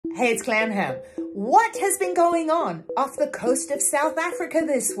Hey, it's Clamham. What has been going on off the coast of South Africa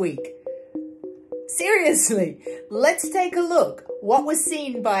this week? Seriously, let's take a look what was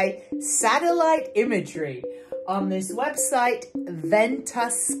seen by satellite imagery on this website,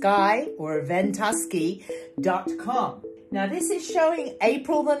 ventusky.com. Now, this is showing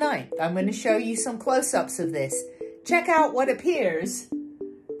April the 9th. I'm going to show you some close-ups of this. Check out what appears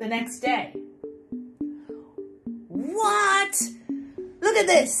the next day. What? Look at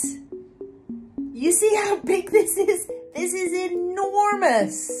this. You see how big this is? This is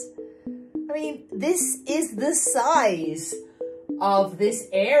enormous. I mean, this is the size of this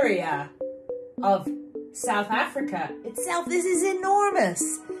area of South Africa itself. This is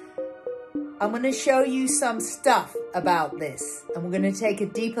enormous. I'm going to show you some stuff about this, and we're going to take a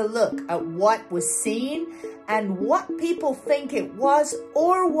deeper look at what was seen and what people think it was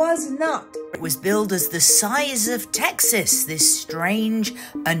or was not. It was billed as the size of Texas, this strange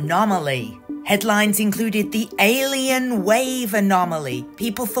anomaly. Headlines included the alien wave anomaly.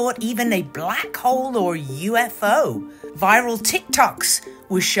 People thought even a black hole or UFO. Viral TikToks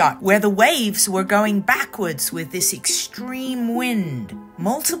were shot where the waves were going backwards with this extreme wind.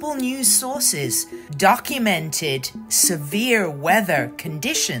 Multiple news sources documented severe weather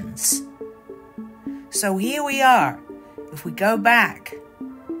conditions. So here we are. If we go back,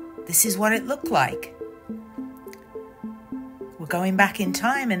 this is what it looked like. We're going back in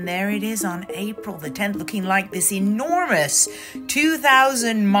time, and there it is on April the 10th, looking like this enormous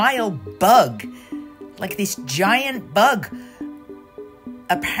 2,000-mile bug, like this giant bug,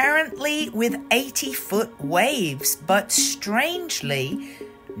 apparently with 80-foot waves, but strangely,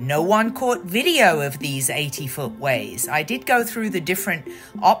 no one caught video of these 80-foot waves. I did go through the different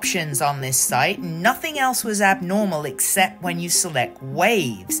options on this site, and nothing else was abnormal except when you select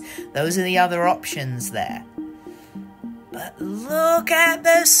waves. Those are the other options there. But look at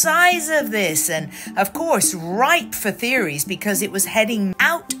the size of this, and of course ripe for theories because it was heading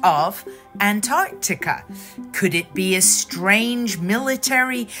out of Antarctica. Could it be a strange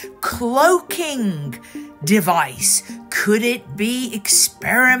military cloaking device? Could it be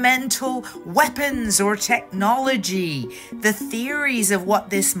experimental weapons or technology? The theories of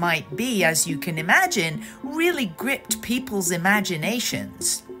what this might be, as you can imagine, really gripped people's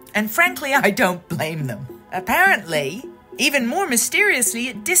imaginations. And frankly, I don't blame them. Apparently, even more mysteriously,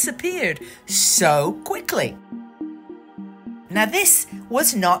 it disappeared so quickly. Now, this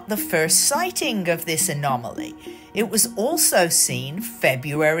was not the first sighting of this anomaly. It was also seen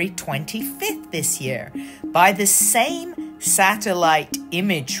February 25th this year by the same satellite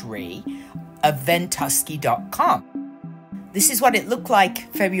imagery of ventusky.com. This is what it looked like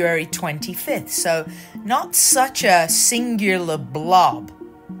February 25th, so not such a singular blob,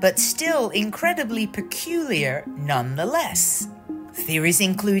 but still incredibly peculiar nonetheless. Theories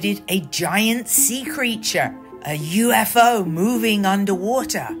included a giant sea creature, a UFO moving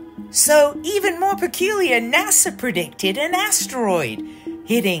underwater. So even more peculiar, NASA predicted an asteroid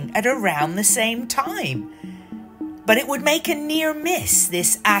hitting at around the same time. But it would make a near miss,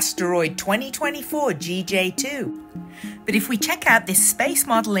 this asteroid 2024 GJ2. But if we check out this space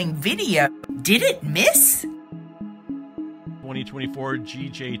modeling video, did it miss? 2024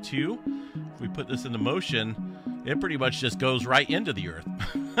 GJ2, if we put this into motion, it pretty much just goes right into the Earth.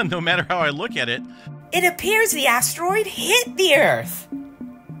 No matter how I look at it. It appears the asteroid hit the Earth.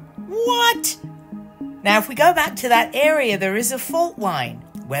 What? Now, if we go back to that area, there is a fault line.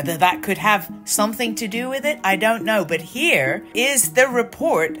 Whether that could have something to do with it, I don't know. But here is the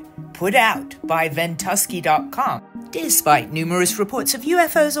report put out by ventusky.com. Despite numerous reports of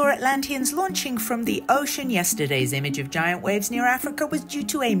UFOs or Atlanteans launching from the ocean, yesterday's image of giant waves near Africa was due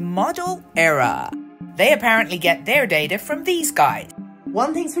to a model error. They apparently get their data from these guys.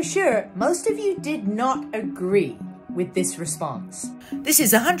 One thing's for sure, most of you did not agree with this response. This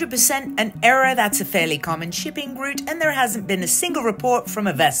is 100% an error. That's a fairly common shipping route, and there hasn't been a single report from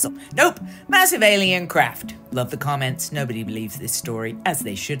a vessel. Nope, massive alien craft. Love the comments. Nobody believes this story, as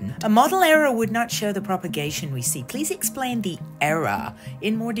they shouldn't. A model error would not show the propagation we see. Please explain the error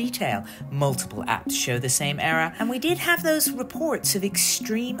in more detail. Multiple apps show the same error, and we did have those reports of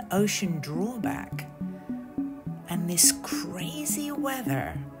extreme ocean drawback and this crazy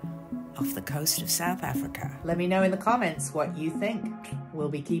weather off the coast of South Africa. Let me know in the comments what you think. We'll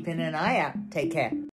be keeping an eye out. Take care.